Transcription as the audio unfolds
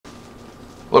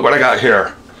Look what I got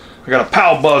here. I got a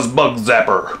POWBUZZ bug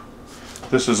zapper.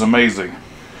 This is amazing.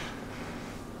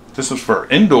 This is for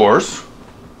indoors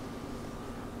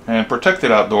and protected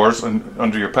outdoors and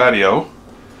under your patio.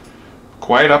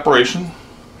 Quiet operation,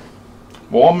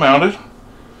 wall mounted,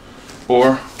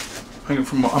 or hanging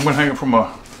from. I'm going to hang it from a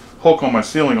hook on my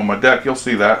ceiling on my deck. You'll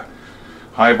see that.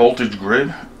 High voltage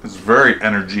grid is very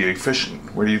energy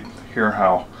efficient. Where do you hear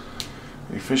how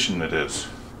efficient it is?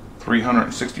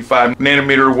 365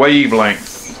 nanometer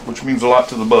wavelength, which means a lot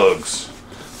to the bugs.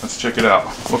 Let's check it out.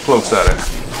 Look close at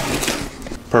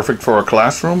it. Perfect for a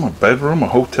classroom, a bedroom, a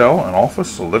hotel, an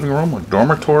office, a living room, a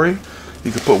dormitory.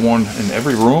 You could put one in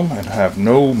every room and have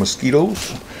no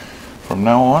mosquitoes from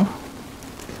now on.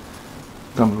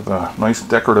 Comes with a nice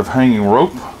decorative hanging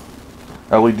rope,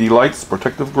 LED lights,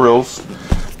 protective grills,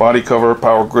 body cover,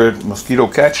 power grid, mosquito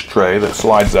catch tray that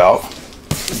slides out.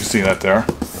 You can see that there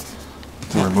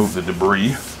to remove the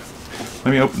debris.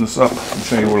 Let me open this up and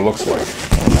show you what it looks like.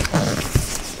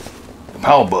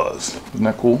 POWBUZZ, isn't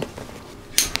that cool?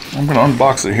 I'm going to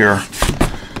unbox it here,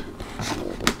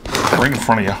 right in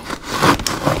front of you,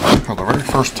 for the very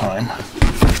first time.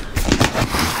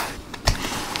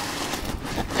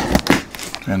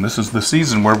 And this is the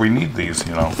season where we need these,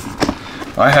 you know.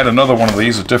 I had another one of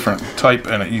these, a different type,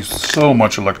 and it used so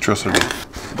much electricity.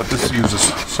 But this uses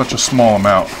such a small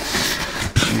amount,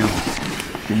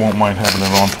 you won't mind having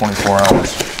it on 24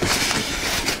 hours.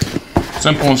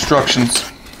 Simple instructions.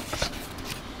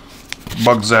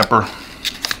 Bug zapper.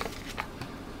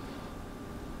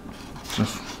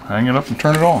 Just hang it up and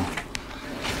turn it on.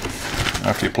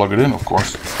 After you plug it in, of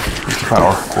course. With the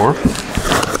power cord.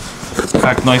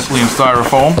 Packed nicely in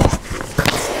styrofoam.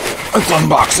 Let's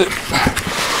unbox it.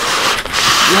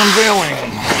 The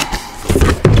unveiling.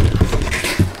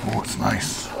 Oh, it's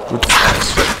nice. Good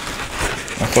size.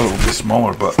 I thought it would be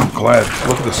smaller, but I'm glad.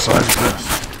 Look at the size of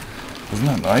this. Isn't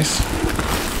that nice?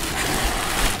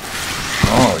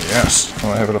 Oh, yes.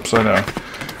 Oh, I have it upside down.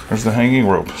 There's the hanging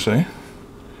rope, see?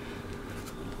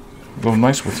 Go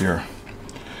nice with your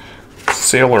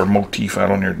sailor motif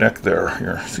out on your deck there,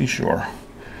 your seashore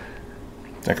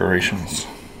decorations.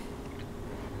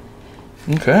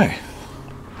 Okay.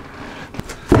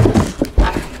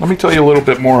 Let me tell you a little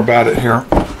bit more about it here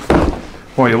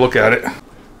while you look at it.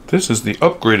 This is the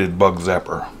upgraded bug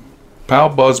zapper.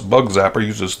 POWBUZZ bug zapper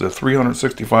uses the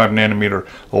 365 nanometer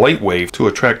light wave to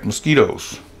attract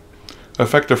mosquitoes.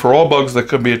 Effective for all bugs that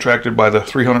could be attracted by the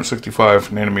 365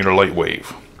 nanometer light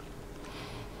wave.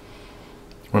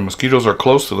 When mosquitoes are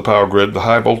close to the power grid, the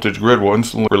high voltage grid will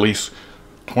instantly release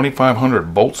 2,500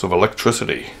 volts of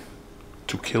electricity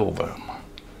to kill them.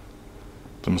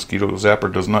 The mosquito zapper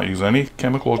does not use any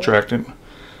chemical attractant,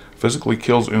 physically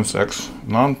kills insects,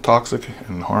 non-toxic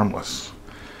and harmless.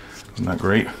 Isn't that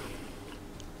great?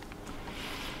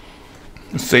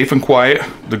 It's safe and quiet.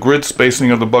 The grid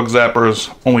spacing of the bug zapper is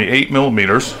only 8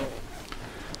 millimeters,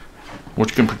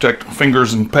 which can protect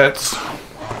fingers and pets.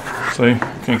 See, you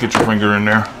can't get your finger in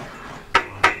there.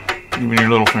 Even your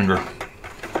little finger.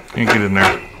 Can't get in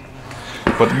there.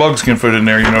 But the bugs can fit in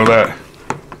there, you know that.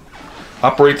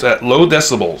 Operates at low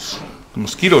decibels. The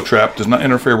mosquito trap does not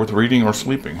interfere with reading or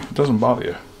sleeping. It doesn't bother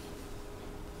you.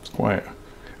 It's quiet.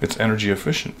 It's energy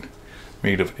efficient.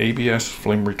 Made of ABS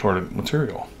flame retardant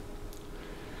material.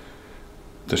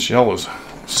 The shell is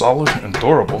solid and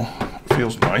durable. It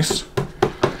feels nice.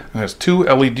 It has 2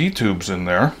 LED tubes in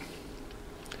there.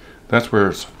 That's where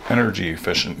it's energy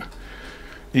efficient.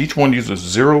 Each one uses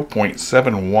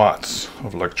 0.7 watts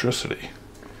of electricity.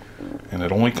 And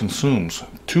it only consumes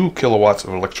 2 kilowatts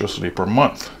of electricity per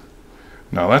month.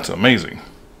 Now that's amazing.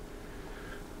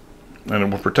 And it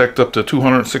will protect up to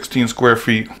 216 square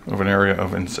feet of an area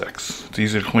of insects. It's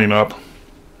easy to clean up.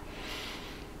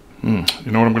 You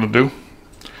know what I'm going to do?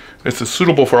 It's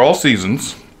suitable for all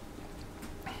seasons.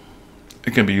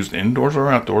 It can be used indoors or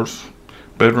outdoors.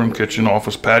 Bedroom, kitchen,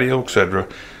 office, patio, etc.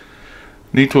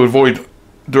 Need to avoid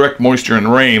direct moisture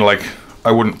and rain. Like,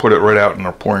 I wouldn't put it right out in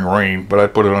the pouring rain, but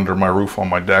I'd put it under my roof on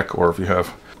my deck, or if you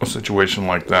have a situation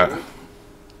like that.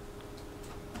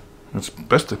 It's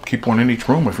best to keep one in each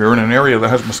room if you're in an area that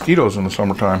has mosquitoes in the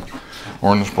summertime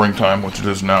or in the springtime, which it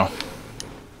is now.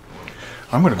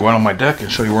 I'm going to go out on my deck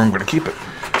and show you where I'm going to keep it.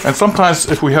 And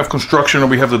sometimes if we have construction or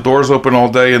we have the doors open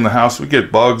all day in the house, we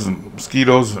get bugs and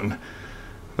mosquitoes, and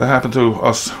that happened to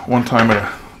us one time at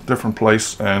a different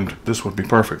place, and this would be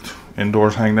perfect.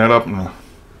 Indoors, hang that up, and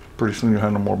pretty soon you'll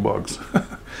have no more bugs.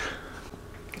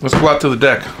 Let's go out to the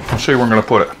deck. I'll show you where I'm going to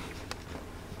put it.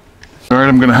 Alright,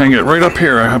 I'm going to hang it right up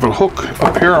here. I have a hook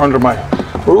up here under my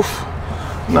roof.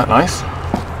 Isn't that nice?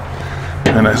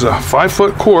 And there's a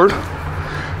 5-foot cord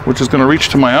which is going to reach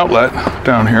to my outlet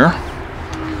down here.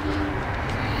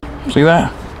 See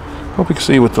that? Hope you can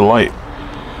see with the light.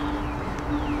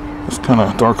 It's kind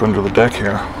of dark under the deck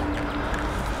here,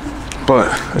 but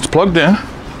it's plugged in.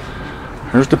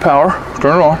 Here's the power.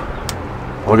 Turn it on.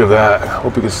 Look at that.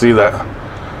 Hope you can see that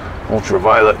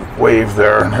ultraviolet wave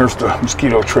there. And here's the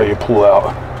mosquito tray you pull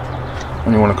out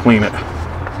when you want to clean it.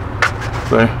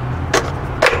 See?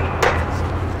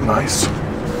 Nice.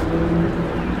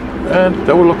 And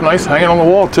that would look nice hanging on the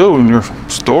wall too in your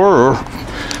store or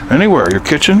anywhere. Your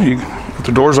kitchen. You get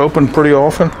the doors open pretty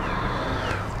often.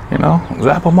 You know,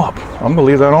 zap them up. I'm gonna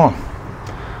leave that on.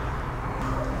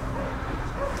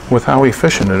 With how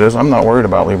efficient it is, I'm not worried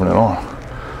about leaving it on.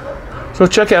 So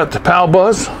check out the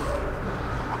POWBUZZ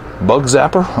Bug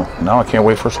Zapper. Oh, now I can't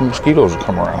wait for some mosquitoes to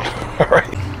come around. All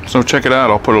right. So check it out.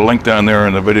 I'll put a link down there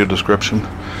in the video description.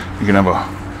 You can have a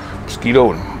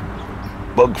mosquito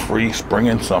and bug-free spring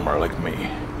and summer like me.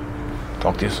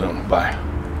 Talk to you soon. Bye.